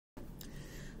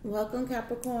Welcome,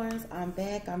 Capricorns. I'm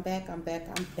back.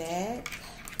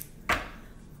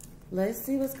 Let's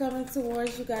see what's coming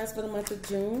towards you guys for the month of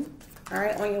June. All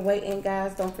right, on your way in,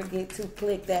 guys, don't forget to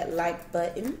click that like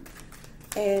button.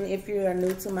 And if you are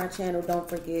new to my channel, don't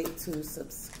forget to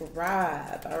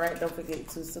subscribe. All right, don't forget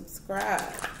to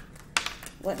subscribe.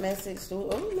 What message do...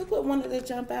 Oh, look what wanted to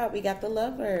jump out. We got the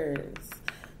Lovers.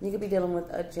 You could be dealing with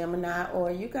a Gemini, or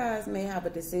you guys may have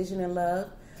a decision in love,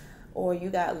 or you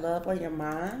got love on your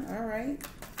mind. All right.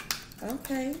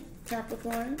 Okay,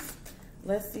 Capricorns.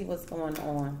 Let's see what's going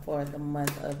on for the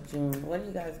month of June. What do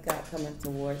you guys got coming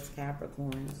towards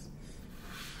Capricorns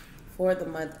for the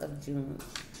month of June?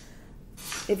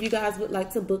 If you guys would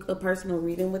like to book a personal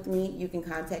reading with me, you can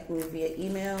contact me via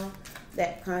email.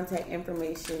 That contact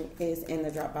information is in the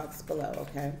drop box below,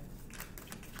 okay?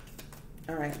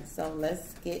 All right, so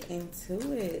let's get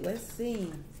into it. Let's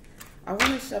see. I want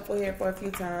to shuffle here for a few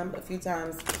times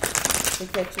to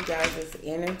catch you guys'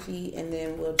 energy, and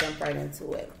then we'll jump right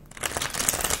into it.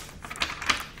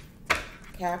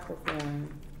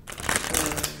 Capricorn.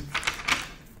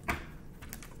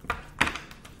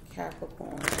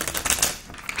 Capricorn.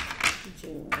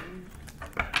 June.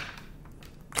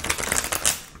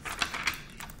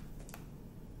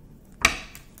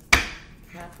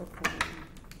 Capricorn.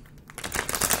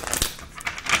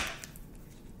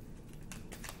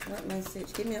 What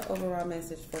message? Give me an overall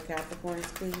message for Capricorns,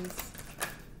 please.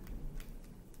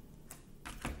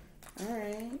 All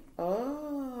right.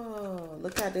 Oh,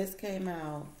 look how this came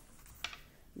out.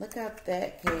 Look how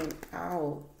that came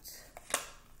out.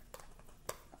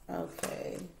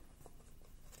 Okay.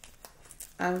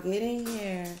 I'm getting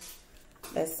here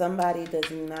that somebody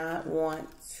does not want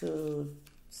to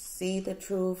see the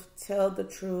truth, tell the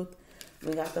truth.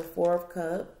 We got the Four of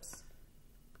Cups,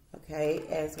 okay,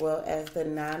 as well as the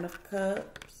Nine of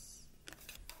Cups,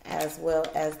 as well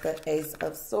as the Ace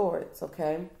of Swords,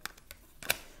 okay?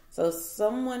 So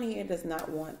someone here does not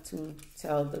want to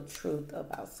tell the truth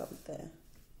about something.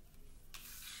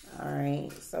 All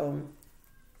right, so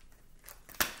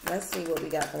let's see what we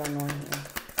got going on here.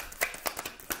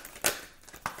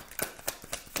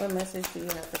 What message do you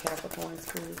have for Capricorns,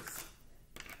 please?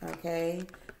 Okay,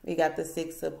 we got the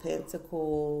Six of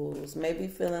Pentacles. Maybe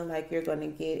feeling like you're going to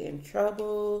get in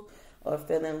trouble, or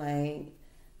feeling like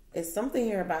it's something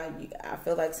here about you. I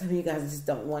feel like some of you guys just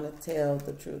don't want to tell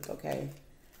the truth, okay?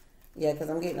 Yeah, because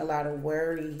I'm getting a lot of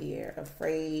worry here,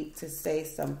 afraid to say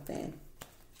something.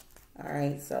 All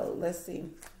right, so let's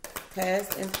see.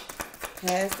 Past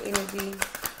energy.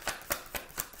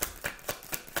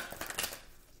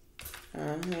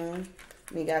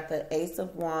 We got the Ace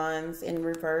of Wands in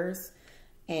reverse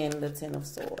and the Ten of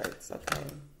Swords, okay?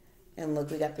 And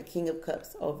look, we got the King of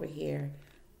Cups over here.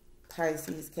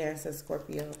 Pisces, Cancer,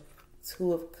 Scorpio.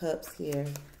 Two of Cups here.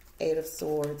 Eight of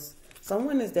Swords.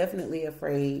 Someone is definitely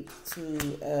afraid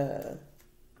to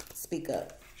speak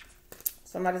up.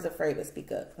 Somebody's afraid to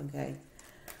speak up, okay?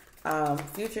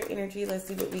 Future energy, let's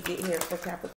see what we get here for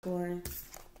Capricorn.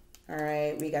 All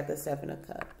right, we got the Seven of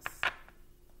Cups.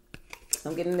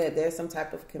 I'm getting that there's some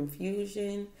type of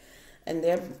confusion, and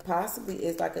there possibly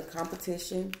is like a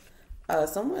competition.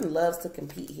 Someone loves to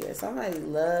compete here. Somebody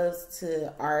loves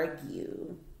to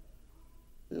argue,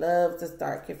 love to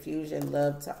start confusion,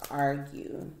 love to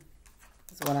argue.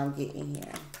 That's what I'm getting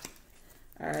here.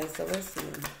 All right, so let's see.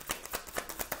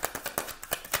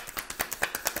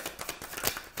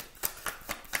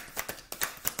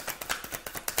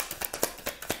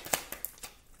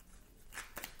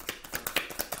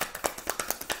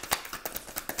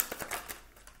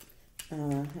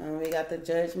 We got the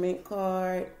Judgment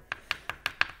card.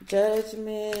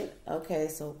 Judgment. Okay,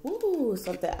 so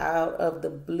something out of the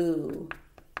blue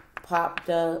popped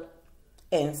up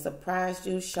and surprised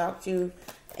you, shocked you.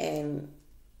 And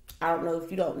I don't know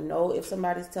if you don't know if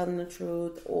somebody's telling the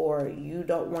truth, or you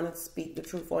don't want to speak the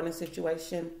truth on a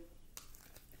situation.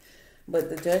 But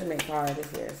the Judgment card is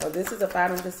here. So this is a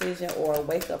final decision or a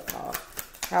wake-up call.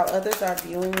 How others are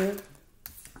viewing you.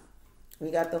 We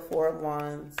got the Four of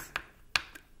Wands.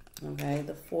 Okay,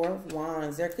 the Four of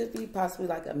Wands. There could be possibly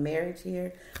like a marriage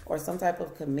here, or some type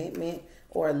of commitment,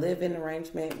 or a live-in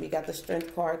arrangement. We got the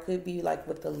Strength card. Could be like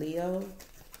with the Leo.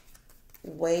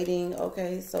 Waiting.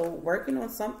 Okay, so working on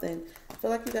something. I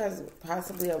feel like you guys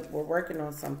possibly were working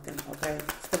on something. Okay,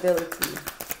 stability.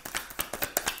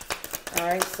 All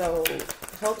right, so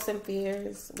hopes and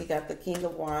fears. We got the King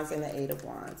of Wands and the Eight of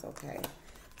Wands. Okay.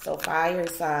 So fire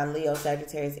sign, Leo,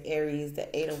 Sagittarius, Aries,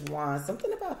 the Eight of Wands.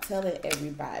 Something about telling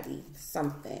everybody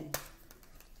something.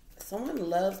 Someone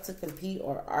loves to compete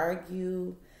or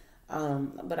argue,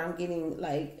 but I'm getting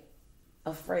like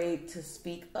afraid to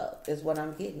speak up is what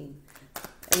I'm getting.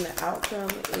 And the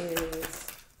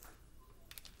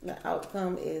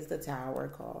outcome is the Tower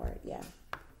card. Yeah.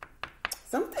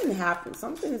 Something happened.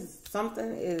 Something is,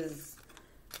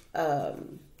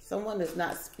 someone is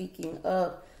not speaking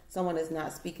up. Someone is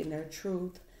not speaking their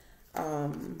truth,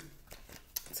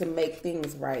 to make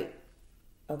things right.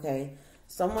 Okay.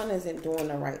 Someone isn't doing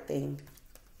the right thing.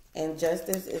 And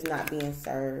justice is not being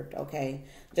served, okay?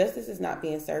 Justice is not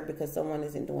being served because someone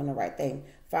isn't doing the right thing.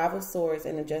 Five of Swords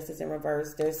and the Justice in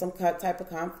reverse. There's some type of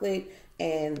conflict.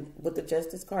 And with the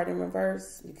Justice card in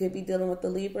reverse, you could be dealing with the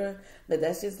Libra. But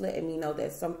that's just letting me know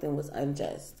that something was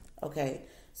unjust, okay?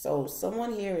 So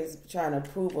someone here is trying to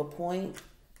prove a point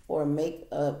or make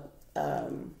a...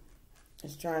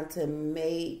 is trying to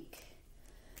make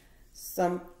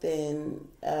something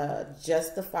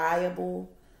justifiable.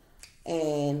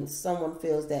 And someone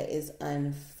feels that is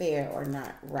unfair or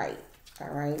not right.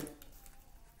 All right.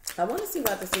 I want to see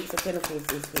what the Six of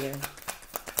Pentacles is here.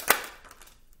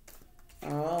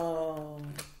 Oh.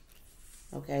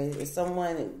 Okay. If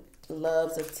someone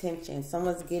loves attention,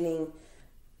 someone's getting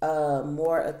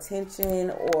more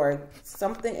attention or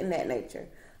something in that nature.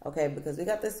 Okay. Because we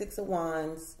got the Six of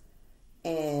Wands.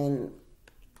 And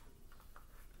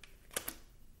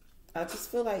I just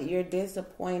feel like you're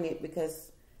disappointed because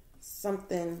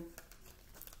something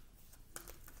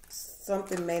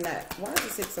may not. Why is the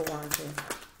Six of Wands here?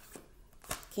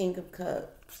 King of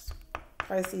Cups,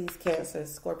 Pisces, Cancer,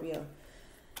 Scorpio.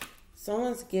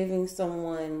 Someone's giving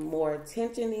someone more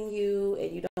attention than you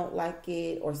and you don't like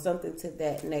it, or something to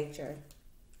that nature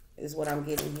is what I'm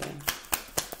getting here.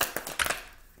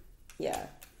 Yeah,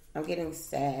 I'm getting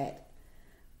sad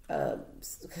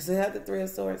because we have the Three of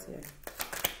Swords here.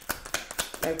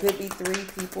 There could be three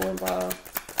people involved.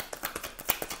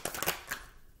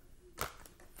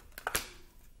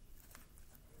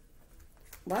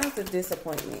 Why is it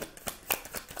disappointment?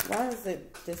 Why is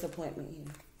it disappointment here?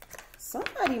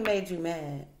 Somebody made you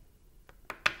mad.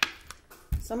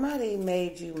 Somebody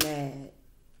made you mad.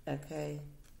 Okay?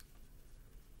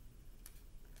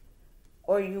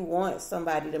 Or you want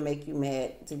somebody to make you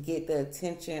mad to get the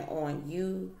attention on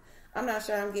you. I'm not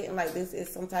sure. I'm getting like this is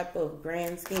some type of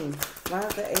grand scheme. Why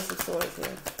is the Ace of Swords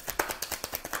here?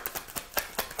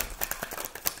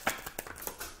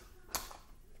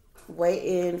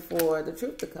 Waiting for the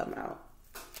truth to come out.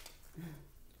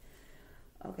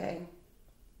 Okay.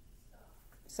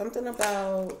 Something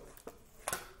about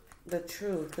the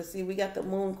truth. Because see, we got the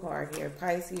Moon card here.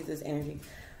 Pisces is energy.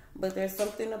 But there's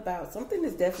something about, something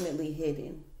is definitely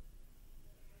hidden.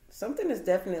 Something is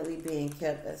definitely being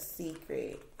kept a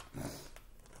secret.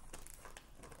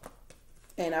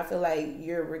 And I feel like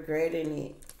you're regretting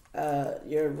it.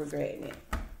 You're regretting it.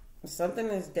 Something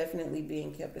is definitely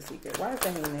being kept a secret. Why is the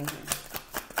Hangman here?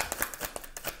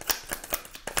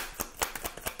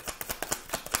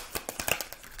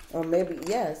 Or maybe,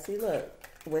 yeah, see, look.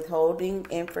 Withholding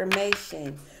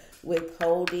information.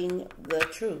 Withholding the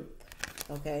truth.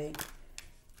 Okay?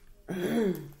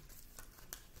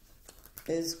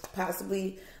 Is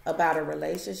possibly about a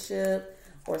relationship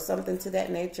or something to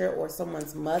that nature, or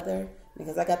someone's mother.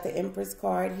 Because I got the Empress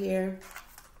card here.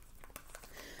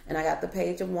 And I got the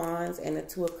Page of Wands and the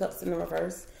Two of Cups in the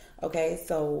reverse. Okay,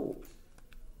 so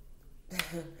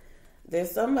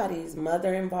there's somebody's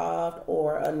mother involved,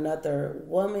 or another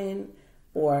woman,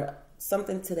 or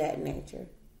something to that nature.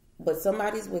 But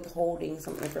somebody's withholding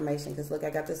some information. Because look, I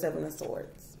got the Seven of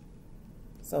Swords.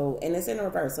 So, and it's in the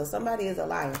reverse. So somebody is a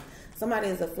liar. Somebody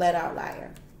is a flat out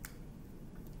liar.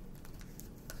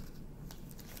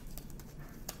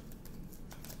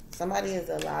 Somebody is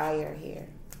a liar here.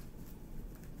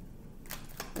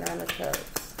 Nine of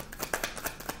Cups.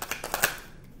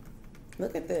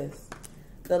 Look at this.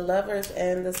 The Lovers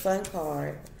and the Sun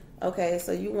card. Okay,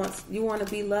 so you want to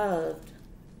be loved.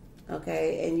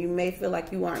 Okay, and you may feel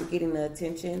like you aren't getting the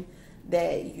attention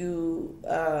that you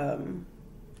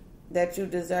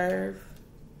deserve.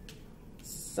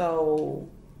 So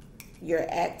you're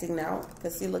acting out.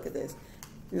 Because see, look at this.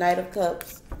 Knight of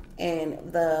Cups and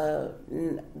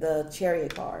the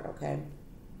Chariot card, okay?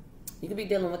 You could be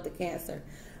dealing with the Cancer.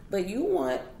 But you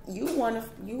want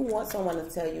someone to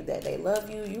tell you that they love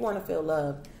you. You want to feel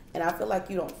loved. And I feel like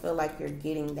you don't feel like you're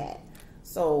getting that.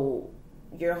 So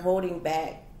you're holding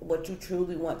back what you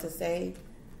truly want to say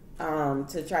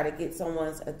to try to get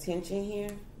someone's attention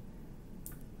here.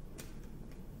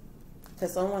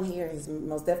 Because someone here has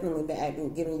most definitely been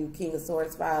acting, giving you King of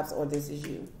Swords vibes, or this is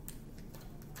you.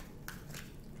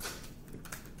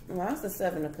 Why is the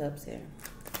Seven of Cups here?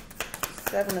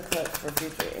 Seven of Cups for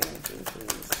future energy,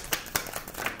 please.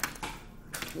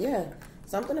 Yeah,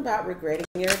 something about regretting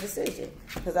your decision.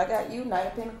 Because I got you, Knight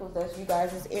of Pentacles, that's you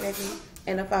guys' energy.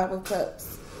 and the Five of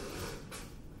Cups.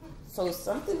 So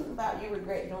something about you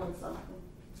regret doing something.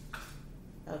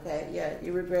 Okay, yeah,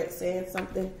 you regret saying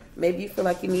something. Maybe you feel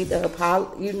like you need to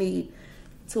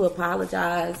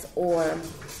apologize, or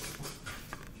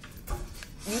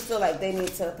you feel like they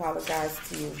need to apologize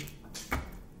to you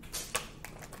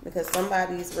because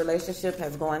somebody's relationship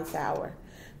has gone sour.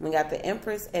 We got the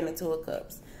Empress and the Two of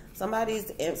Cups.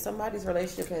 Somebody's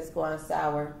relationship has gone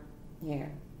sour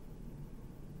here.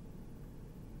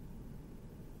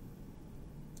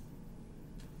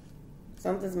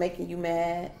 Something's making you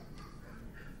mad.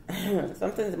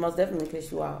 Something's most definitely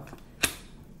pissed you off.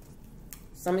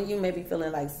 Some of you may be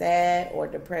feeling like sad or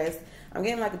depressed. I'm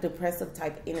getting like a depressive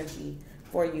type energy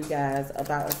for you guys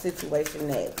about a situation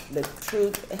that the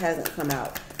truth hasn't come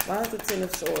out. Why is the Ten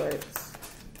of Swords?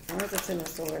 Why is the Ten of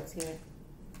Swords here?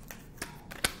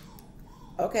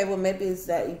 Okay, well, maybe it's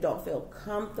that you don't feel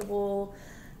comfortable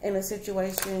in a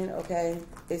situation, okay?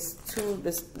 It's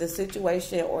the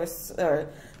situation or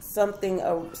something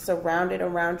surrounded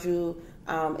around you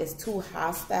is too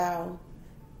hostile,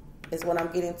 is what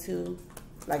I'm getting to.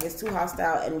 Like, it's too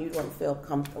hostile and you don't feel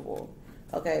comfortable.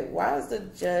 Okay, why is the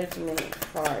Judgment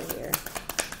card here?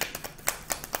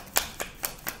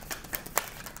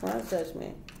 Why is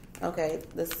Judgment? Okay,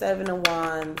 the Seven of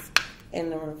Wands in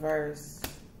the reverse.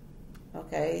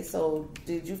 Okay, so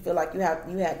did you feel like you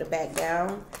had to back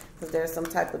down because there's some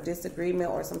type of disagreement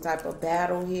or some type of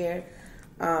battle here,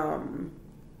 and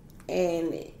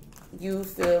you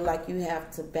feel like you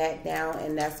have to back down,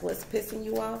 and that's what's pissing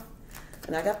you off?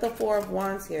 And I got the Four of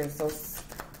Wands here, so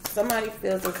somebody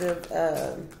feels as if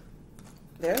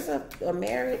there's a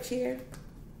marriage here.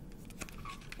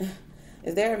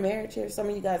 Is there a marriage here? Some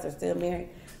of you guys are still married,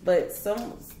 but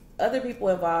some other people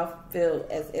involved feel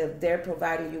as if they're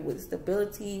providing you with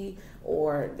stability,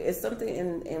 or it's something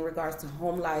in regards to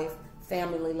home life,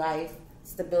 family life,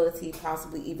 stability,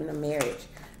 possibly even a marriage.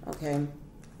 Okay,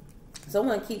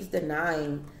 someone keeps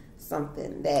denying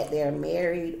something, that they're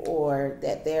married or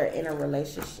that they're in a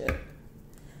relationship.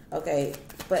 Okay,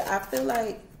 but I feel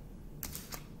like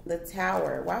the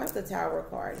Tower, why is the Tower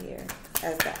card here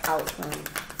as the outcome?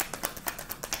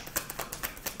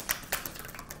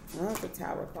 Why is the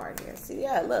Tower card here? See,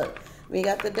 yeah, look, we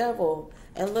got the Devil,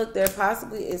 and look, there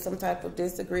possibly is some type of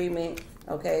disagreement.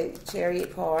 Okay,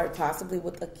 Chariot card, possibly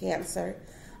with a Cancer.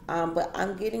 But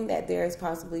I'm getting that there is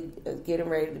possibly getting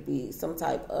ready to be some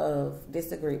type of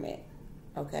disagreement.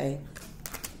 Okay,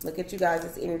 look at you guys'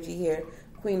 this energy here.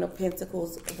 Queen of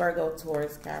Pentacles, Virgo,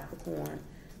 Taurus, Capricorn.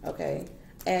 Okay,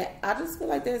 and I just feel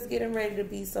like there's getting ready to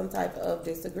be some type of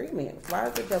disagreement. Why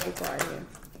is the Devil card here?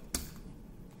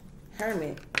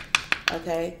 Hermit.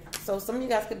 Okay, so some of you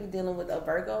guys could be dealing with a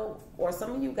Virgo, or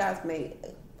some of you guys may,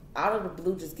 out of the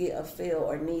blue, just get a feel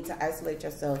or need to isolate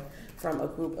yourself from a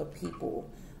group of people.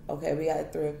 Okay, we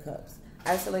got Three of Cups.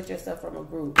 Isolate yourself from a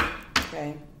group.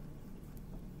 Okay.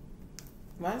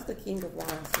 Why is the King of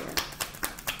Wands here?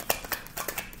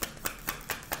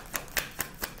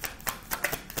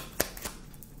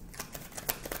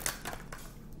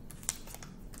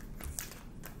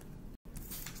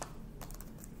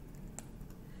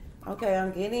 Okay,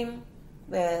 I'm getting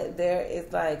that there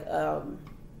is like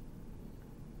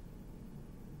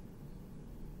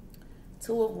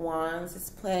Two of Wands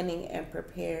is planning and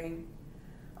preparing.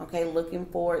 Okay, looking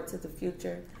forward to the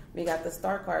future. We got the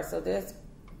Star card. So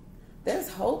there's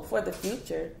hope for the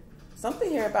future. Something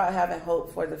here about having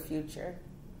hope for the future.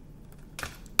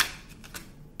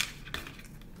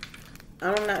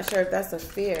 I'm not sure if that's a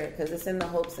fear because it's in the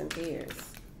hopes and fears.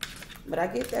 But I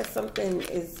get that something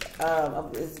is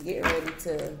getting ready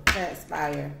to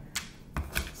transpire.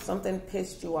 Something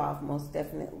pissed you off, most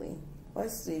definitely.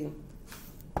 Let's see.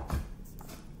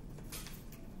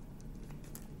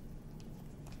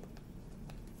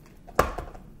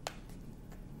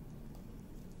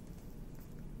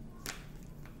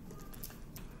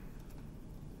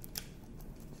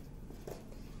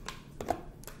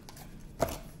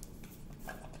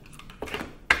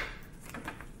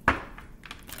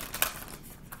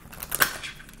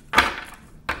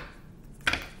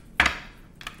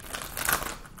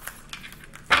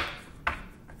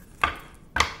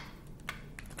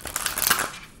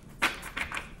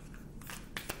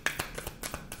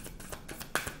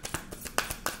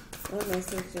 What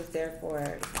message is there for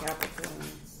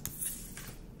Capricorns?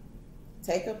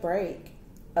 Take a break.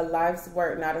 A life's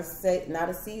work, not a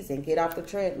season. Get off the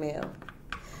treadmill.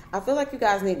 I feel like you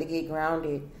guys need to get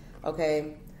grounded,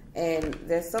 okay? And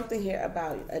there's something here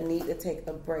about a need to take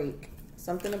a break.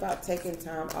 Something about taking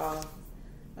time off,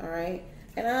 all right?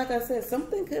 And like I said,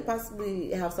 something could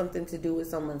possibly have something to do with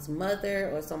someone's mother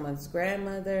or someone's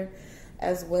grandmother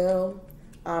as well.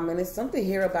 And it's something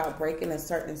here about breaking a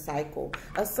certain cycle.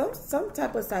 Some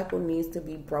type of cycle needs to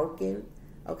be broken.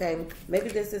 Okay, maybe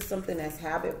this is something that's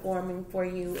habit forming for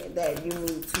you that you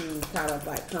need to kind of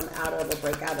like come out of or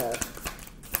break out of.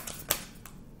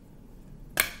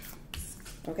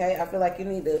 Okay, I feel like you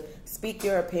need to speak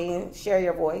your opinion, share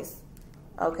your voice.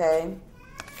 Okay,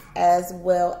 as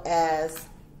well as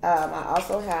I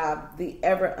also have the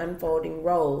ever unfolding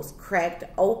rose cracked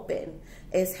open.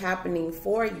 It's happening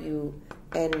for you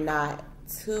and not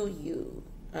to you.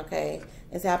 Okay,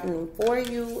 it's happening for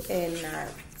you and not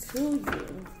to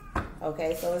you.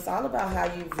 Okay, so it's all about how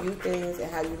you view things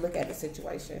and how you look at the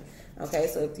situation. Okay,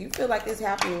 so if you feel like it's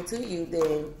happening to you,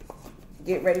 then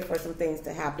get ready for some things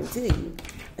to happen to you.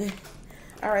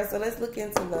 All right, so let's look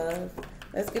into love.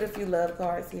 Let's get a few love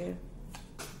cards here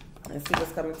and see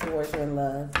what's coming towards you in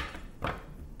love.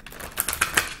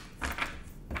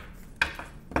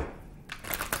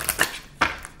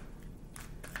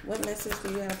 What message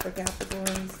do you have for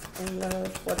Capricorns in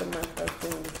love for the month of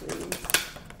June, please?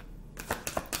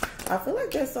 I feel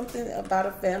like there's something about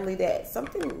a family that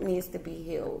something needs to be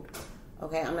healed.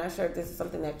 Okay, I'm not sure if this is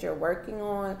something that you're working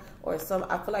on or I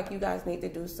feel like you guys need to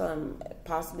do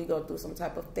possibly go through some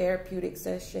type of therapeutic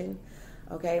session.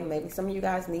 Okay, maybe some of you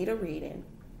guys need a reading.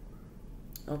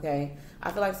 Okay,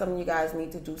 I feel like some of you guys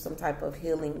need to do some type of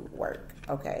healing work.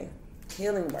 Okay,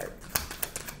 healing work.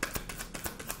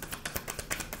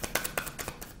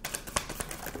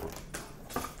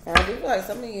 And I do feel like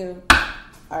some of you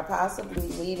are possibly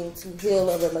needing to heal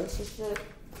a relationship.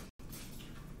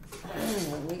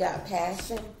 We got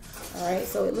passion. All right,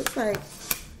 so it looks like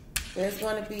there's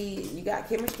going to be, you got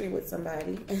chemistry with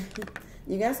somebody.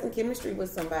 You got some chemistry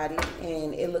with somebody,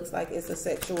 and it looks like it's a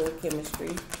sexual chemistry.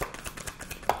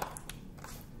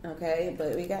 Okay,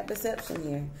 but we got deception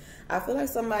here. I feel like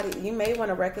you may want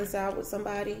to reconcile with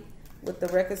somebody. With the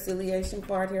reconciliation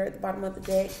part here at the bottom of the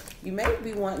deck, you may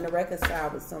be wanting to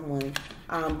reconcile with someone,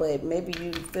 but maybe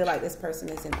you feel like this person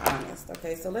isn't honest.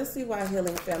 Okay, so let's see why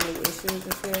healing family issues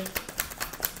is here.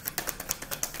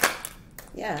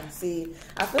 Yeah, see,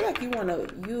 I feel like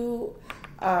you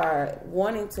are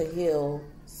wanting to heal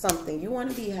something. You want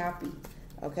to be happy,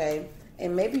 okay?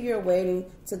 And maybe you're waiting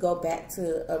to go back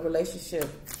to a relationship,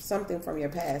 something from your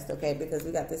past, okay? Because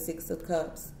we got the Six of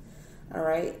Cups, all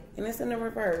right? And it's in the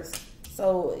reverse.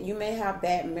 So you may have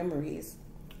bad memories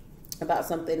about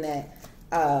something that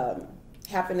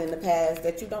happened in the past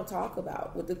that you don't talk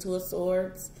about, with the Two of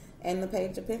Swords and the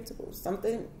Page of Pentacles.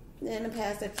 Something in the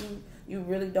past that you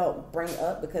really don't bring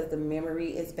up because the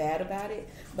memory is bad about it.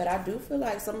 But I do feel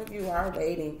like some of you are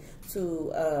waiting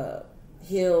to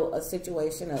heal a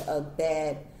situation, a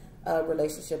bad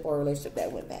relationship or a relationship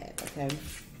that went bad, okay?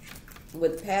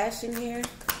 With passion here,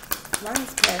 why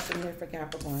is passion here for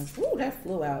Capricorns? Ooh, that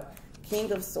flew out.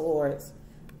 King of Swords.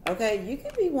 Okay, you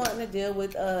could be wanting to deal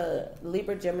with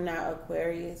Libra, Gemini,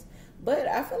 Aquarius, but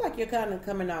I feel like you're kind of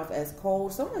coming off as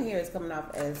cold. Someone here is coming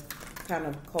off as kind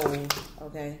of cold,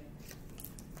 okay?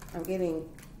 I'm getting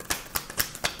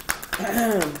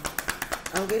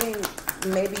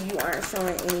maybe you aren't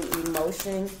showing any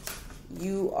emotion.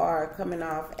 You are coming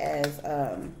off as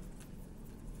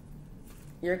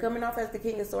you're coming off as the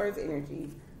King of Swords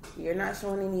energy. You're not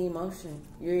showing any emotion.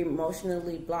 You're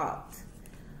emotionally blocked.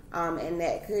 And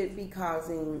that could be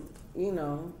causing, you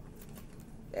know,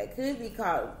 that could be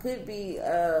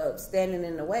standing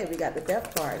in the way. We got the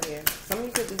Death card here. Some of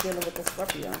you could be dealing with the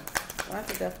Scorpio. Why's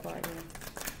the Death card here?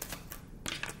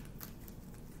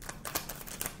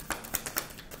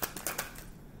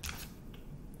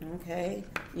 Okay.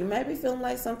 You may be feeling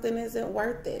like something isn't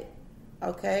worth it.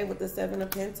 Okay, with the Seven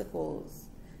of Pentacles.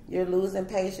 You're losing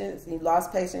patience. You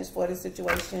lost patience for the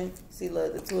situation. See,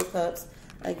 look, the Two of Cups,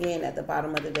 again, at the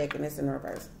bottom of the deck, and it's in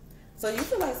reverse. So you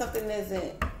feel like something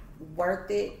isn't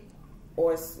worth it,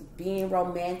 or being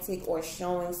romantic, or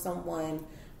showing someone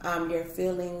your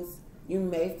feelings. You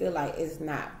may feel like it's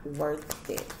not worth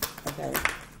it, okay?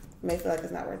 You may feel like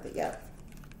it's not worth it, yep.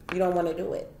 You don't want to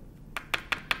do it.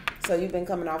 So you've been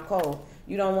coming off cold.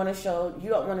 You don't want to show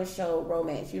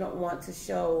romance. You don't want to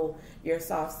show your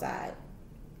soft side.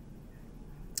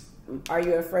 Are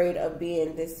you afraid of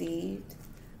being deceived?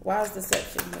 Why is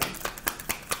deception here?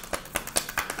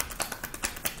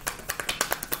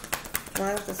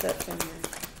 Why is deception here?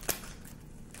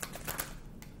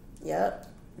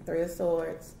 Yep, Three of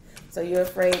Swords. So you're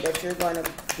afraid that you're going to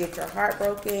get your heart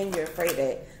broken. You're afraid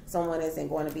that someone isn't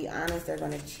going to be honest. They're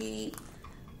going to cheat.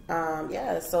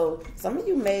 Yeah, so some of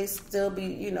you may still be,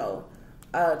 you know,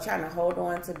 trying to hold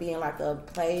on to being like a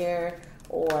player,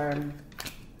 or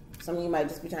some of you might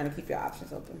just be trying to keep your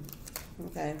options open.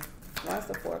 Okay. Why is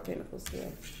the Four of Pentacles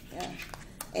here? Yeah.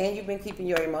 And you've been keeping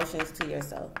your emotions to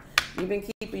yourself. You've been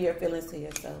keeping your feelings to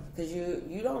yourself because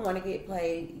you don't want to get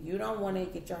played. You don't want to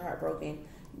get your heart broken.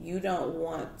 You don't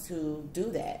want to do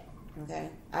that. Okay,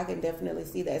 I can definitely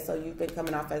see that. So you've been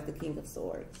coming off as the King of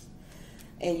Swords,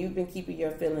 and you've been keeping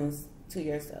your feelings to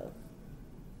yourself.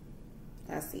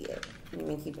 I see it. You've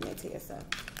been keeping it to yourself.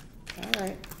 All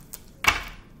right.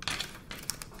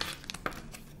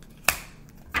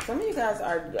 Some of you guys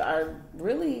are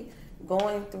really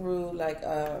going through like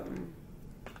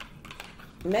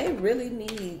may really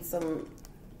need some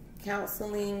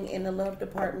counseling in the love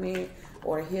department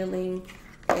or healing,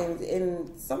 and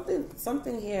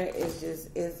something here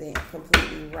isn't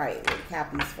completely right with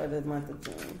Cappies for the month of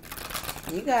June.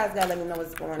 You guys gotta let me know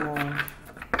what's going on.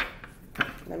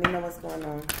 Let me know what's going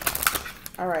on.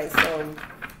 All right, so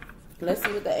let's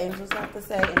see what the angels have to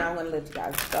say, and I'm gonna let you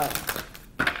guys go.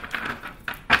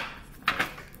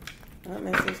 What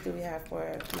message do we have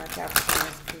for my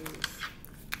Capricorns, please?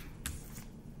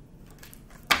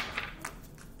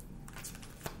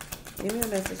 Give me a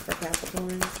message for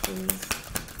Capricorns, please.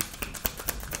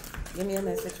 Give me a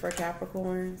message for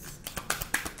Capricorns.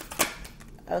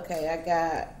 Okay, I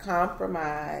got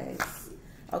compromise.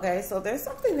 Okay, so there's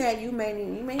something that you may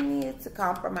need to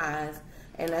compromise,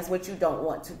 and that's what you don't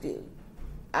want to do.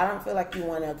 I don't feel like you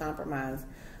want to compromise,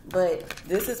 but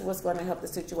this is what's going to help the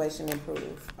situation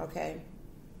improve, okay?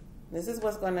 This is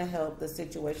what's going to help the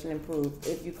situation improve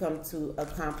if you come to a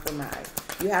compromise.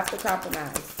 You have to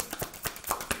compromise.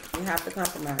 You have to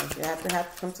compromise. You have to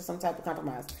come to some type of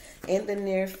compromise. In the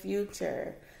near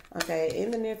future, okay?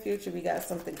 In the near future, we got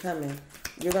something coming.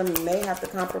 You may have to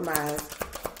compromise.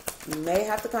 You may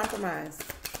have to compromise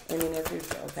in the near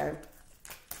future, okay?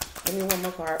 Give me one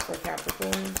more card for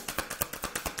Capricorn.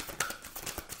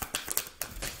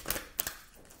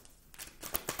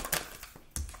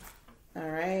 All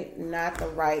right, not the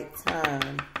right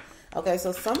time. Okay,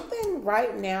 so something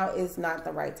right now is not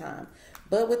the right time.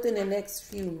 But within the next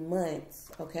few months,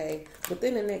 okay,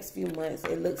 within the next few months,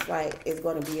 it looks like it's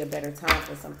going to be a better time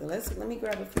for something. Let me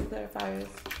grab a few clarifiers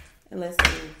and let's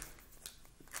see.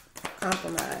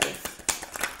 Compromise.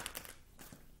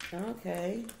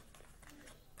 Okay.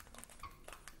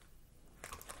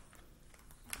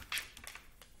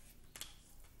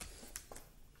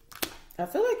 I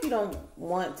feel like you don't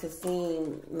want to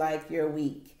seem like you're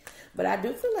weak, but I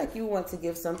do feel like you want to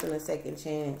give something a second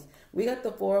chance. We got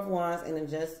the Four of Wands and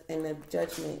the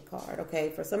Judgment card, okay?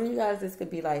 For some of you guys, this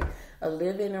could be like a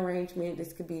live-in arrangement.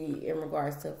 This could be in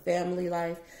regards to family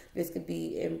life. This could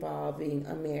be involving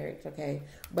a marriage, okay?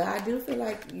 But I do feel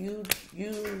like you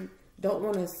don't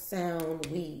want to sound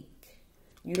weak.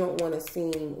 You don't want to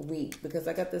seem weak because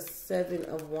I got the Seven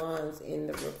of Wands in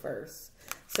the reverse.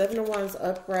 Seven of Wands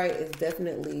upright is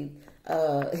definitely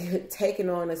taking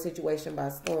on a situation by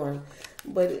storm.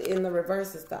 But in the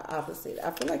reverse, it's the opposite. I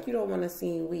feel like you don't want to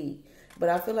seem weak, but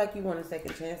I feel like you want a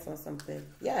second chance on something.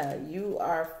 Yeah, you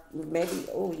are maybe,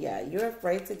 oh yeah, you're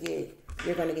afraid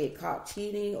you're going to get caught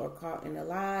cheating or caught in a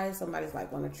lie. Somebody's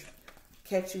like want to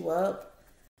catch you up.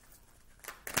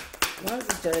 Why is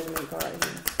the Judgment card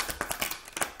here?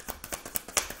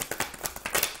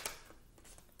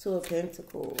 Two of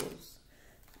Pentacles.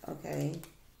 Okay.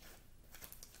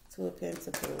 Two of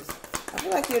Pentacles. I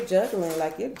feel like you're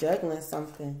juggling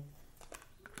something.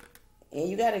 And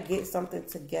you got to get something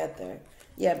together.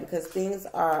 Yeah, because things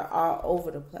are all over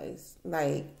the place.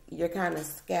 Like, you're kind of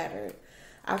scattered.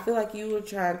 I feel like you were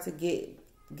trying to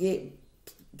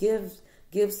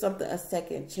give something a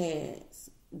second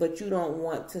chance. But you don't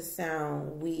want to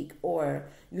sound weak or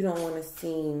you don't want to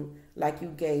seem like you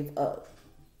gave up.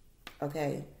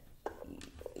 Okay?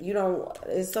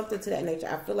 It's something to that nature.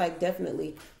 I feel like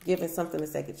definitely giving something a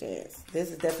second chance.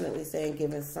 This is definitely saying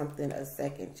giving something a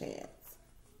second chance.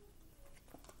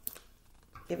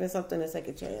 Giving something a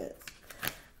second chance.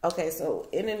 Okay, so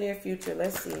in the near future,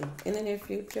 let's see. In the near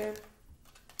future,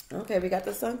 okay, we got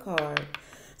the Sun card.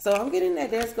 So I'm getting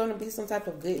that there's going to be some type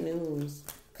of good news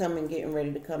getting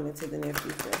ready to come into the near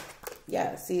future.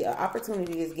 Yeah, see, an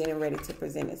opportunity is getting ready to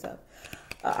present itself.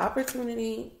 An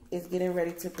opportunity is getting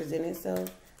ready to present itself.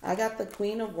 I got the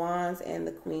Queen of Wands and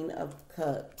the Queen of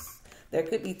Cups. There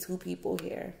could be two people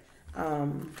here.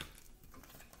 There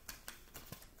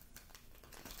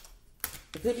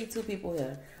could be two people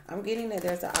here. I'm getting that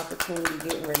there's an opportunity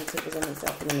getting ready to present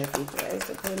itself in the near future. Ace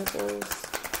of Pentacles.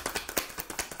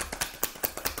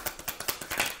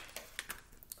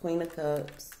 Queen of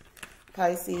Cups.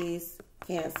 Pisces,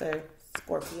 Cancer,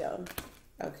 Scorpio.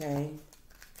 Okay.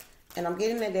 And I'm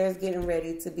getting that there's getting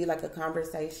ready to be like a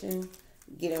conversation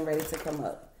getting ready to come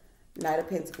up. Knight of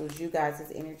Pentacles, you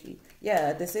guys' energy.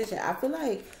 Yeah, a decision. I feel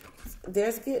like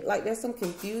there's some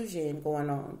confusion going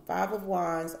on. 5 of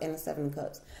Wands and the 7 of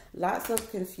Cups. Lots of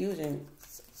confusion.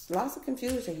 Lots of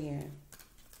confusion here.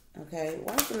 Okay,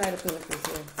 why is the Knight of Pentacles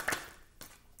here?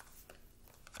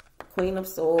 Queen of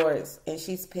Swords, and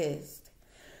she's pissed.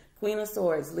 Queen of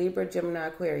Swords, Libra, Gemini,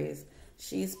 Aquarius.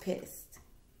 She's pissed.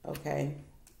 Okay,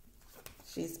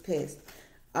 she's pissed.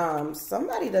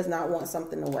 Somebody does not want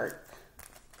something to work.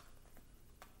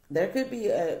 There could be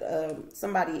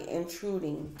somebody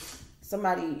intruding,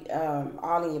 somebody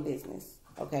all in your business.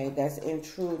 Okay, that's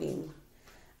intruding.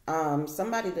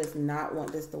 Somebody does not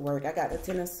want this to work. I got the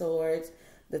 10 of Swords,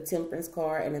 the Temperance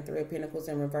card, and the 3 of Pentacles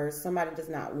in reverse. Somebody does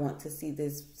not want to see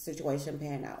this situation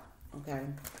pan out. Okay,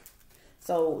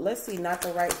 so let's see. Not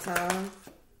the right time.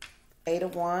 8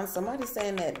 of Wands. Somebody's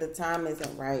saying that the time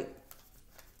isn't right.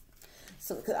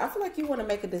 So, cause I feel like you want to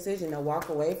make a decision to walk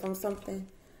away from something,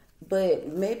 but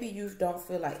maybe you don't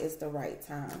feel like it's the right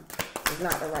time. It's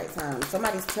not the right time.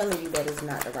 Somebody's telling you that it's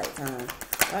not the right time.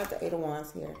 I have the 8 of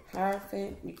Wands here.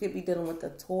 Hierophant. You could be dealing with the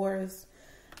Taurus.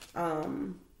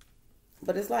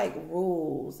 But it's like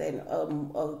rules and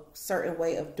a certain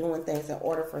way of doing things in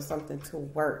order for something to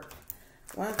work.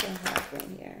 Why is that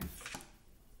happening here?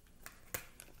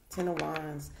 10 of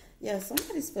Wands. Yeah,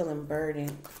 somebody's feeling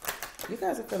burdened. You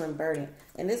guys are feeling burdened.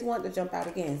 And this want to jump out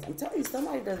again. I'm telling you,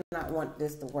 somebody does not want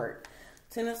this to work.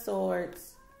 10 of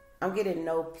Swords. I'm getting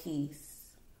no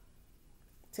peace.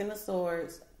 10 of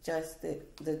Swords. Just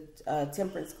the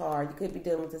Temperance card. You could be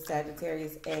dealing with the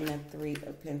Sagittarius and the 3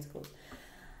 of Pentacles.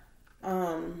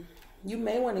 You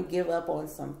may want to give up on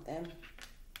something.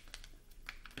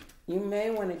 You may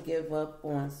want to give up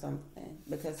on something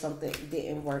because something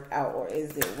didn't work out, or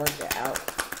is it working out?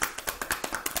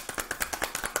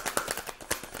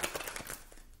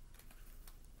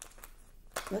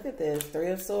 Look at this. 3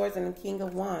 of Swords and the King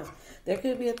of Wands. There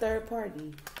could be a third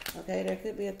party. Okay, there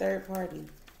could be a third party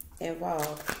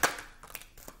involved.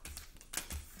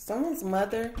 Someone's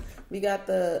mother. We got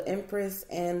the Empress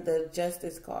and the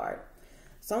Justice card.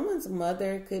 Someone's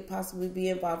mother could possibly be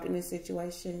involved in this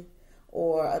situation,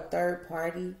 or a third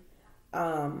party.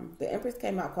 The Empress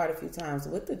came out quite a few times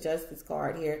with the Justice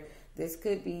card here. This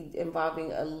could be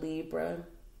involving a Libra.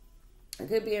 It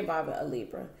could be involving a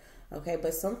Libra. Okay,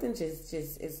 but something just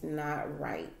is not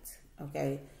right.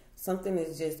 Okay, something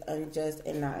is just unjust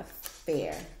and not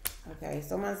fair. Okay,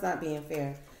 someone's not being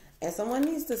fair. And someone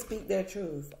needs to speak their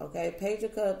truth, okay? Page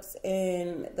of Cups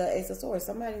and the Ace of Swords.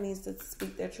 Somebody needs to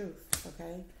speak their truth,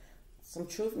 okay? Some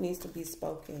truth needs to be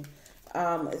spoken.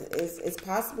 It's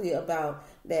possibly about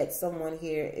that someone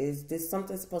here is, this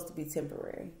something's supposed to be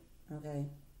temporary, okay?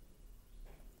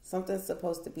 Something's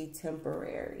supposed to be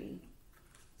temporary.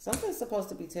 Something's supposed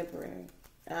to be temporary.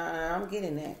 I'm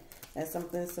getting that. And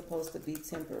something's supposed to be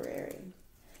temporary.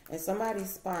 And somebody's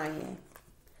spying.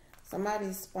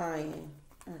 Somebody's spying.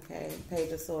 Okay,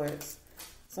 Page of Swords.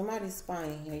 Somebody's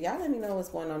spying here. Y'all let me know what's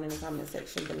going on in the comment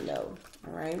section below.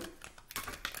 All right.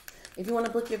 If you want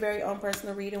to book your very own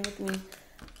personal reading with me,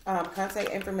 contact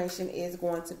information is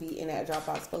going to be in that drop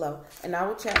box below. And I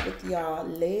will chat with y'all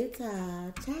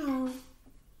later. Ciao.